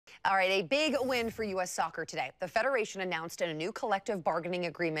All right, a big win for U.S. soccer today. The Federation announced in a new collective bargaining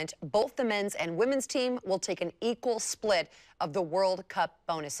agreement, both the men's and women's team will take an equal split of the World Cup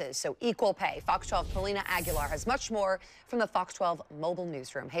bonuses, so equal pay. Fox 12 Paulina Aguilar has much more from the Fox 12 mobile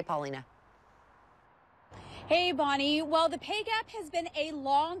newsroom. Hey, Paulina. Hey, Bonnie. Well, the pay gap has been a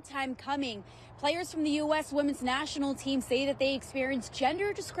long time coming. Players from the U.S. women's national team say that they experience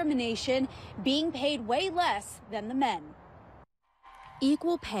gender discrimination, being paid way less than the men.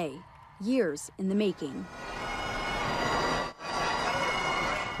 Equal pay, years in the making.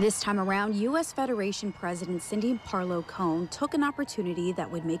 This time around, U.S. Federation President Cindy Parlow-Cone took an opportunity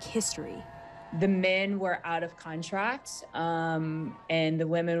that would make history. The men were out of contract, and the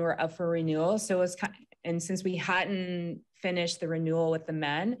women were up for renewal. So it was and since we hadn't finished the renewal with the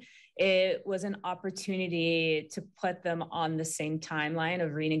men, it was an opportunity to put them on the same timeline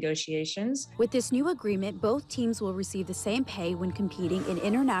of renegotiations. With this new agreement, both teams will receive the same pay when competing in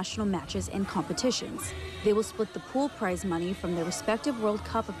international matches and competitions. They will split the pool prize money from their respective World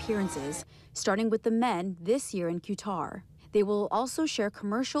Cup appearances, starting with the men this year in Qatar. They will also share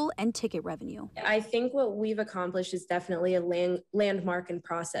commercial and ticket revenue. I think what we've accomplished is definitely a landmark in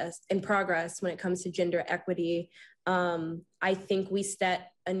progress when it comes to gender equity. I think we set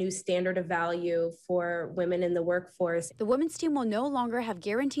a new standard of value for women in the workforce. The women's team will no longer have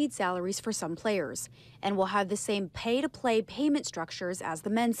guaranteed salaries for some players and will have the same pay-to-play payment structures as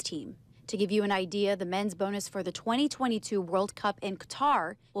the men's team. To give you an idea, the men's bonus for the 2022 World Cup in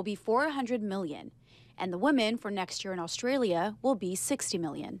Qatar will be $400 million. And the women for next year in Australia will be $60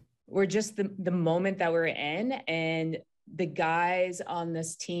 million. We're just the moment that we're in, and the guys on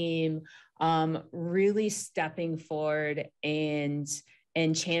this team really stepping forward and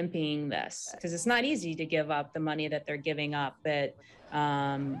championing this, because it's not easy to give up the money that they're giving up, but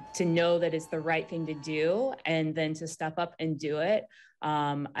to know that it's the right thing to do and then to step up and do it,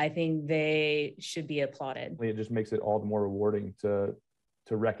 I think they should be applauded. It just makes it all the more rewarding to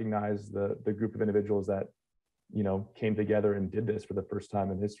recognize the group of individuals that, came together and did this for the first time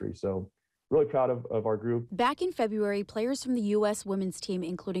in history. So really proud of our group. Back in February, players from the U.S. women's team,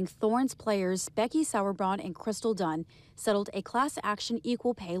 including Thorns players Becky Sauerbrunn and Crystal Dunn, settled a class action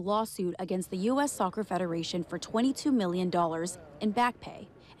equal pay lawsuit against the U.S. Soccer Federation for $22 million in back pay.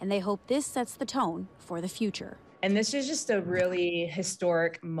 And they hope this sets the tone for the future. And this is just a really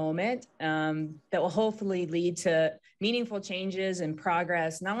historic moment that will hopefully lead to meaningful changes and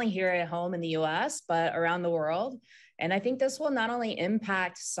progress, not only here at home in the U.S., but around the world. And I think this will not only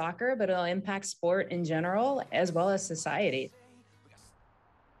impact soccer, but it'll impact sport in general, as well as society.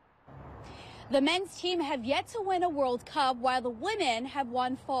 The men's team have yet to win a World Cup, while the women have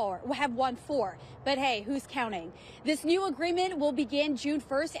won four. But hey, who's counting? This new agreement will begin June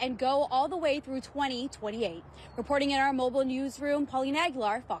 1st and go all the way through 2028. Reporting in our mobile newsroom, Paulina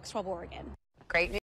Aguilar, Fox 12 Oregon. Great news.